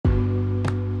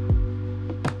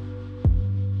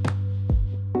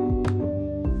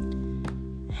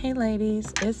Hey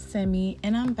ladies, it's Simi,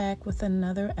 and I'm back with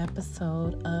another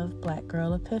episode of Black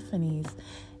Girl Epiphanies,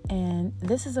 and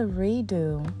this is a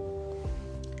redo.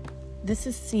 This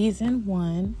is season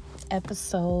 1,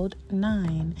 episode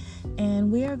 9,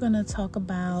 and we are going to talk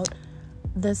about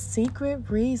the secret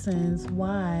reasons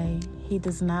why he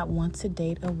does not want to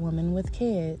date a woman with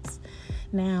kids.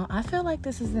 Now, I feel like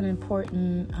this is an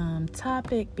important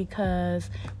topic because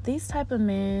these type of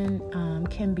men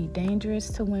can be dangerous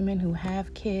to women who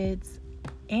have kids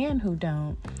and who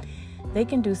don't. They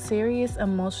can do serious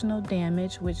emotional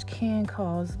damage, which can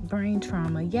cause brain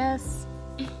trauma. Yes,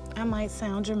 I might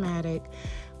sound dramatic,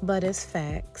 but it's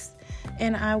facts.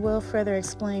 And I will further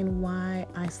explain why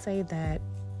I say that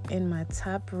in my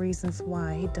top reasons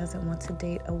why he doesn't want to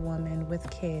date a woman with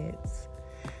kids.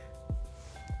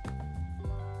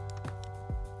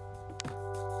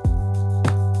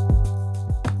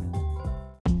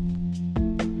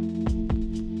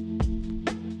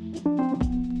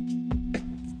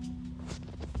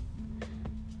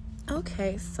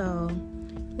 Okay, so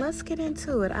let's get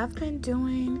into it. I've been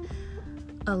doing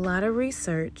a lot of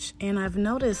research, and I've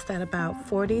noticed that about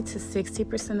 40 to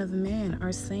 60% of men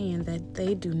are saying that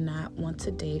they do not want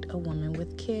to date a woman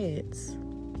with kids.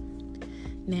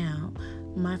 Now,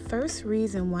 my first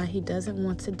reason why he doesn't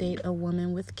want to date a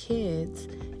woman with kids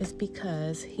is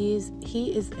because he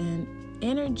is an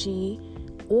energy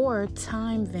or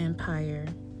time vampire.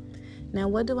 Now,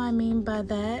 what do I mean by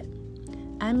that?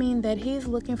 I mean that he's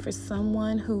looking for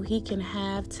someone who he can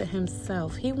have to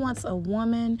himself. He wants a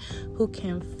woman who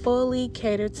can fully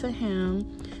cater to him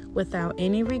without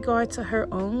any regard to her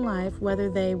own life, whether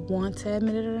they want to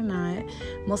admit it or not.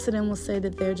 Most of them will say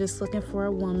that they're just looking for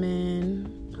a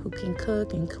woman who can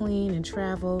cook and clean and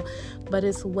travel, but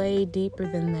it's way deeper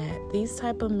than that. These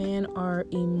type of men are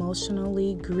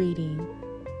emotionally greedy.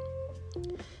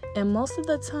 And most of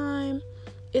the time,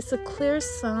 it's a clear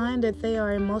sign that they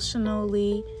aren't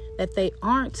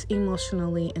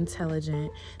emotionally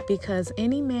intelligent, because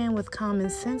any man with common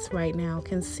sense right now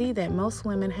can see that most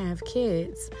women have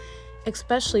kids,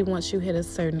 especially once you hit a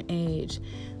certain age.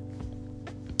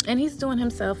 And he's doing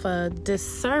himself a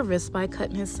disservice by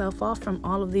cutting himself off from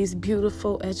all of these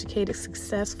beautiful, educated,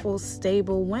 successful,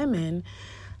 stable women,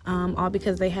 all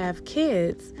because they have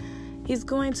kids. He's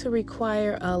going to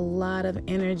require a lot of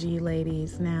energy,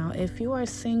 ladies. Now, if you are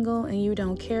single and you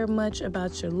don't care much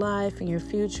about your life and your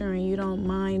future, and you don't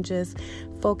mind just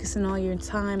focusing all your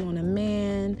time on a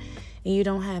man, and you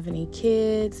don't have any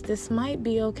kids, this might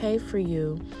be okay for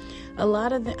you. A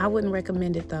lot of them, I wouldn't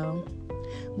recommend it though,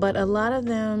 but a lot of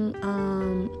them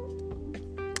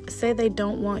say they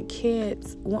don't want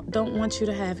kids, don't want you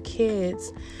to have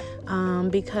kids,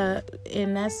 and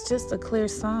that's just a clear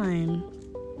sign.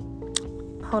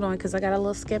 Hold on, because I got a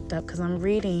little skipped up because I'm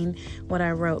reading what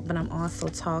I wrote, but I'm also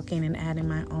talking and adding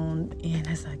my own in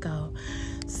as I go.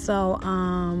 So,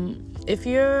 if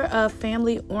you're a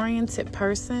family-oriented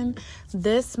person,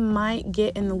 this might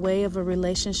get in the way of a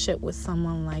relationship with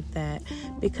someone like that,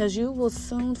 because you will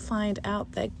soon find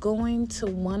out that going to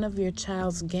one of your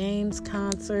child's games,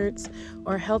 concerts,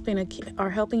 or helping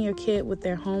your kid with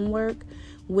their homework,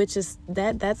 which is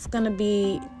that's going to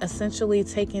be essentially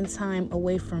taking time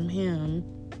away from him.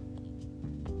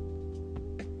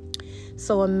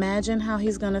 So imagine how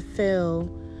he's going to feel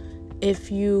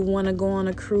if you want to go on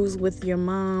a cruise with your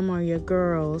mom or your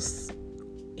girls.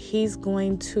 He's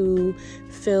going to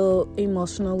feel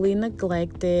emotionally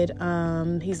neglected.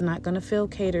 He's not going to feel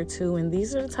catered to. And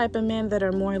these are the type of men that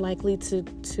are more likely to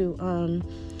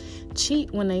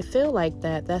cheat when they feel like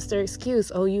that. That's their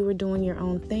excuse. Oh, you were doing your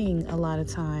own thing a lot of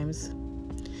times.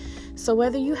 So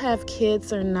whether you have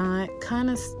kids or not,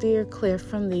 kind of steer clear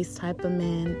from these type of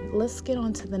men. Let's get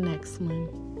on to the next one.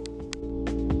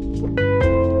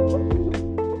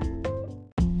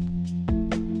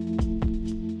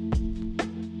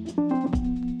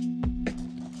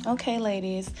 Okay,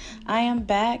 ladies, I am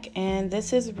back, and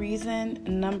this is reason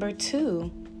number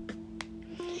 2.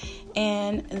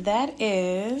 And that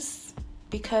is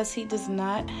because he does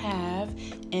not have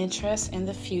interest in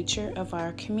the future of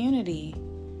our community.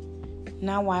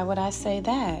 Now, why would I say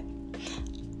that?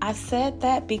 I said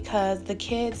that because the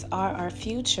kids are our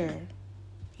future.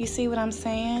 You see what I'm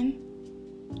saying?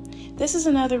 This is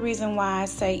another reason why I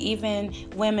say even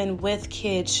women with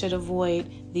kids should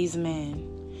avoid these men.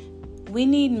 We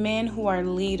need men who are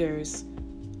leaders,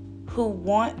 who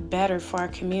want better for our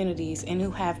communities, and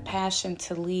who have passion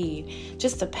to lead.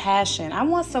 Just a passion. I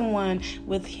want someone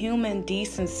with human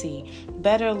decency,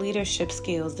 better leadership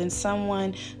skills than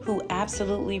someone who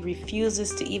absolutely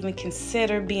refuses to even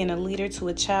consider being a leader to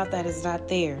a child that is not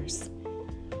theirs.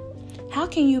 How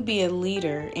can you be a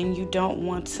leader and you don't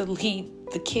want to lead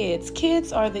the kids?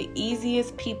 Kids are the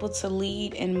easiest people to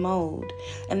lead and mold.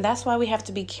 And that's why we have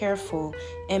to be careful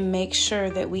and make sure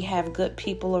that we have good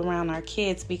people around our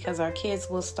kids, because our kids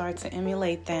will start to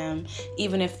emulate them,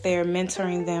 even if they're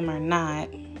mentoring them or not.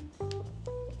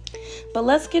 But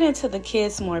let's get into the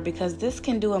kids more, because this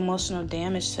can do emotional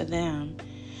damage to them.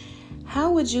 How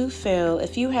would you feel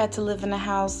if you had to live in a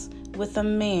house with a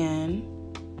man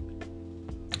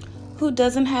who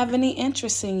doesn't have any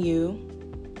interest in you,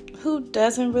 who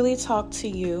doesn't really talk to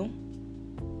you?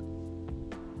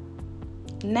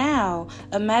 Now,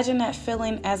 imagine that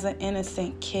feeling as an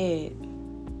innocent kid.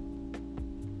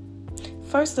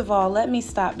 First of all, let me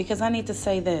stop, because I need to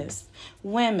say this.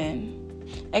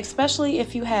 Women, especially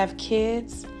if you have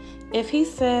kids, if he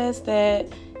says that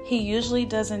he usually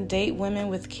doesn't date women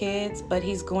with kids, but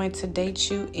he's going to date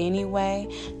you anyway,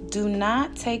 do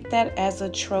not take that as a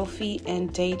trophy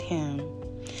and date him.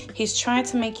 He's trying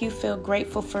to make you feel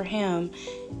grateful for him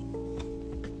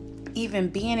even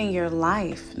being in your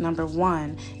life, number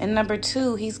one. And number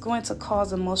two, he's going to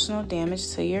cause emotional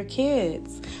damage to your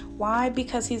kids. Why?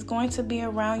 Because he's going to be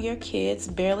around your kids,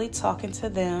 barely talking to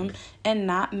them and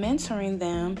not mentoring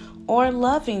them or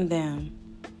loving them.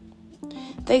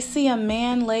 They see a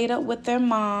man laid up with their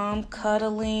mom,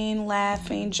 cuddling,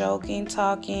 laughing, joking,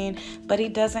 talking, but he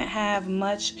doesn't have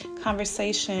much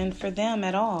conversation for them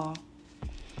at all.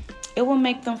 It will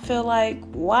make them feel like,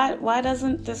 why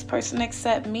doesn't this person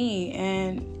accept me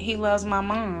and he loves my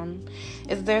mom?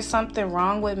 Is there something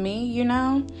wrong with me,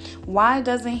 Why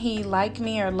doesn't he like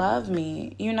me or love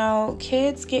me?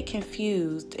 Kids get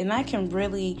confused, and that can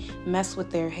really mess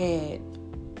with their head.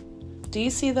 Do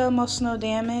you see the emotional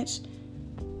damage?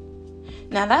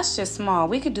 Now, that's just small.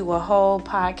 We could do a whole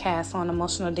podcast on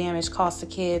emotional damage caused to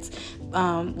kids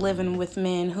living with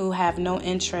men who have no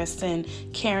interest in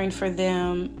caring for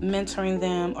them, mentoring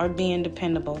them, or being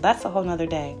dependable. That's a whole nother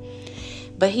day.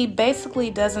 But he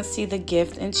basically doesn't see the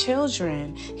gift in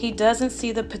children. He doesn't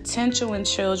see the potential in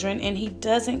children, and he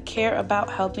doesn't care about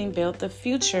helping build the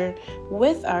future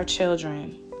with our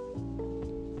children.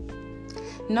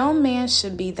 No man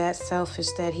should be that selfish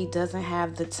that he doesn't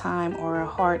have the time or a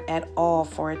heart at all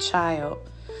for a child,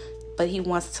 but he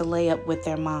wants to lay up with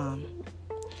their mom.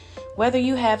 Whether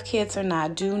you have kids or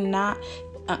not,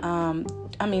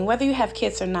 whether you have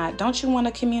kids or not, don't you want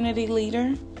a community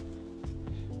leader?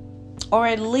 Or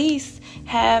at least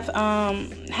have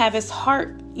his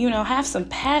heart, have some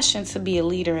passion to be a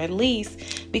leader at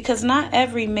least, because not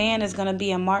every man is going to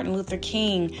be a Martin Luther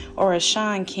King or a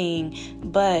Sean King,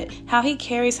 but how he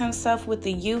carries himself with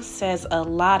the youth says a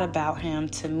lot about him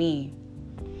to me.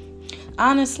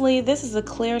 Honestly, this is a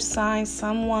clear sign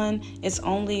someone is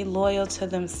only loyal to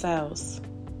themselves.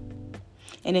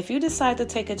 And if you decide to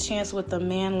take a chance with a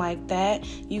man like that,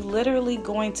 you literally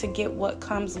going to get what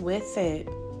comes with it.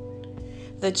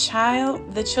 The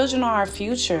children are our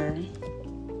future.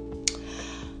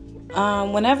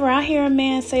 Whenever I hear a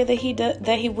man say that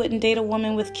he wouldn't date a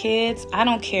woman with kids, I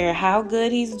don't care how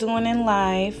good he's doing in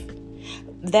life.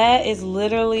 That is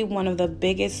literally one of the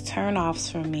biggest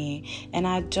turnoffs for me. And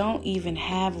I don't even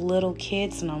have little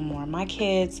kids no more. My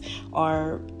kids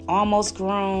are almost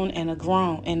grown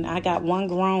and I got one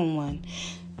grown one.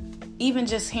 Even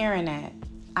just hearing that,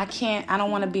 I don't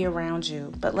want to be around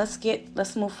you. But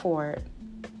let's move forward.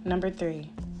 Number 3.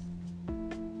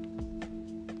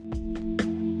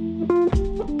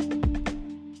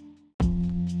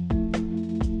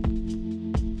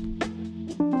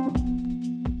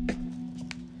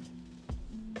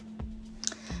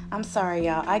 I'm sorry,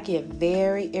 y'all. I get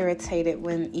very irritated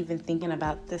when even thinking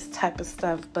about this type of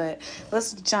stuff, but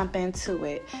let's jump into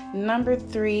it. Number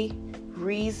 3,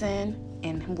 reason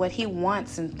and what he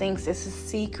wants and thinks is a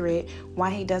secret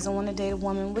why he doesn't want to date a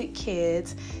woman with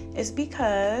kids is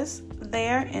because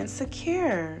they're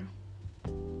insecure.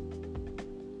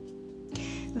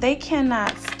 They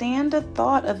cannot stand the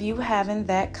thought of you having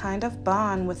that kind of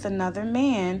bond with another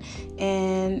man,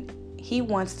 and he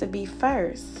wants to be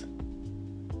first.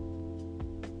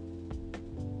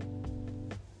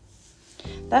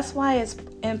 That's why it's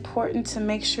important to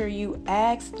make sure you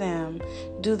ask them,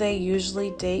 do they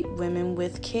usually date women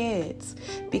with kids?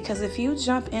 Because if you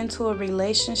jump into a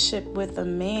relationship with a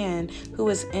man who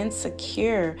is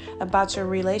insecure about your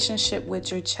relationship with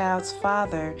your child's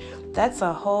father, that's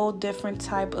a whole different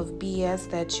type of BS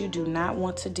that you do not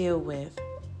want to deal with.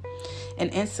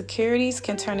 And insecurities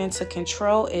can turn into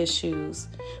control issues,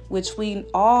 which we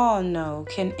all know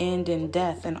can end in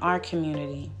death in our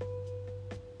community.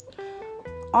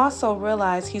 Also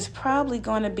realize he's probably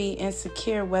going to be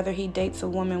insecure whether he dates a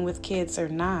woman with kids or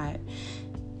not.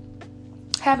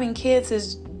 having kids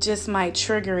is just might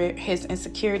trigger his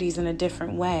insecurities in a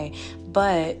different way.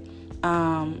 But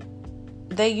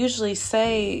they usually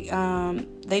say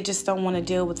they just don't want to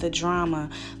deal with the drama.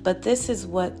 But this is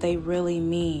what they really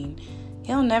mean.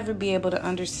 He'll never be able to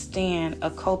understand a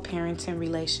co-parenting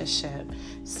relationship.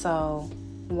 So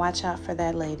watch out for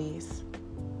that, ladies.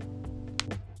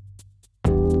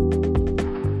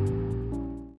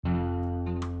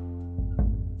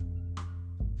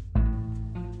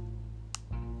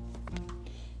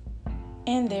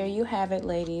 And there you have it,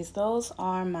 ladies. Those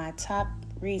are my top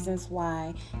reasons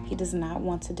why he does not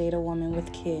want to date a woman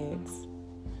with kids.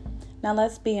 Now,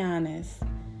 let's be honest.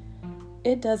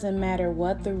 It doesn't matter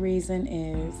what the reason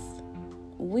is.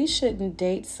 We shouldn't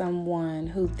date someone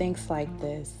who thinks like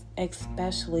this,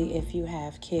 especially if you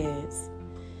have kids.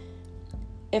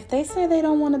 If they say they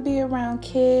don't want to be around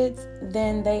kids,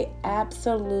 then they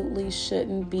absolutely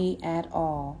shouldn't be at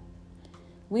all.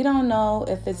 We don't know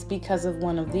if it's because of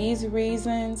one of these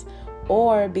reasons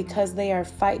or because they are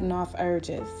fighting off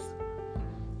urges.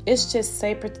 It's just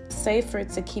safer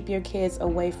to keep your kids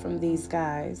away from these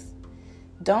guys.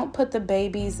 Don't put the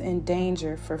babies in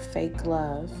danger for fake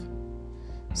love.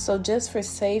 So just for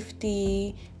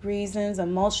safety reasons,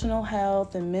 emotional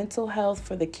health and mental health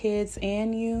for the kids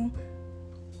and you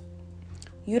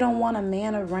don't want a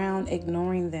man around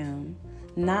ignoring them,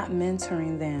 not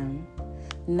mentoring them,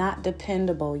 not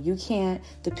dependable. You can't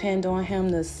depend on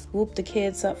him to swoop the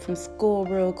kids up from school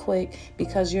real quick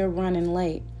because you're running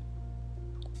late.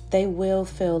 They will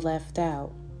feel left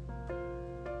out.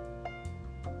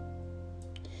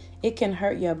 It can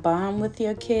hurt your bond with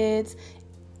your kids,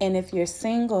 and if you're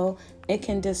single, it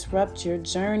can disrupt your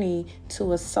journey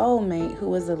to a soulmate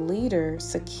who is a leader,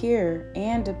 secure,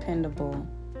 and dependable.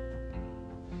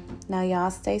 Now, y'all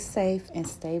stay safe and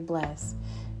stay blessed.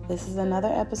 This is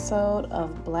another episode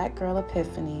of Black Girl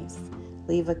Epiphanies.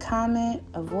 Leave a comment,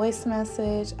 a voice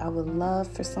message. I would love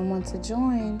for someone to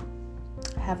join.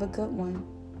 Have a good one.